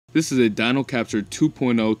This is a Dino-Capture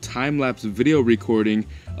 2.0 time-lapse video recording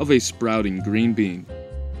of a sprouting green bean.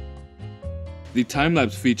 The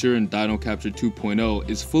time-lapse feature in Dino-Capture 2.0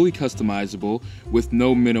 is fully customizable with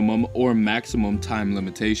no minimum or maximum time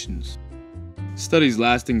limitations. Studies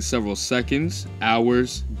lasting several seconds,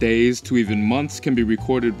 hours, days, to even months can be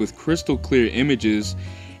recorded with crystal clear images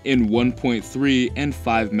in 1.3 and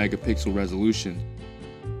 5 megapixel resolution.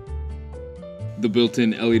 The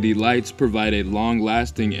built-in LED lights provide a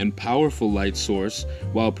long-lasting and powerful light source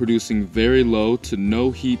while producing very low to no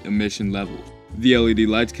heat emission levels. The LED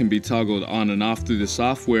lights can be toggled on and off through the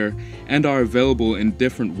software and are available in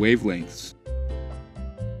different wavelengths.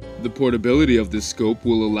 The portability of this scope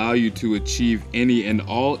will allow you to achieve any and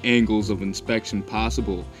all angles of inspection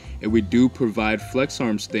possible, and we do provide flex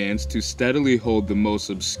arm stands to steadily hold the most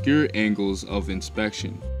obscure angles of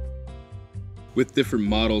inspection. With different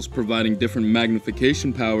models providing different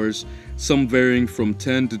magnification powers, some varying from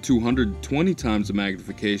 10 to 220 times the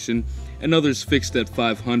magnification, and others fixed at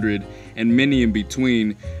 500, and many in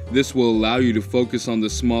between, this will allow you to focus on the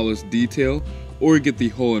smallest detail or get the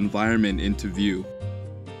whole environment into view.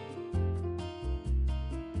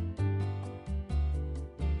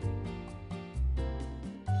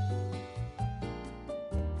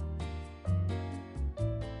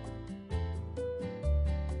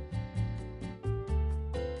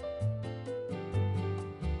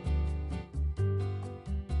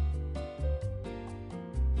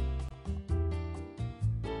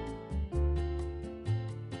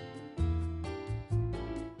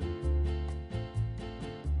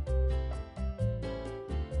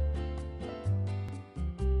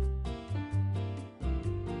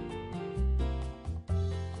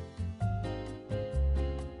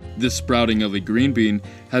 This sprouting of a green bean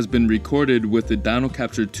has been recorded with the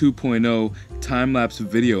Dino-Capture 2.0 time-lapse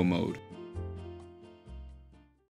video mode.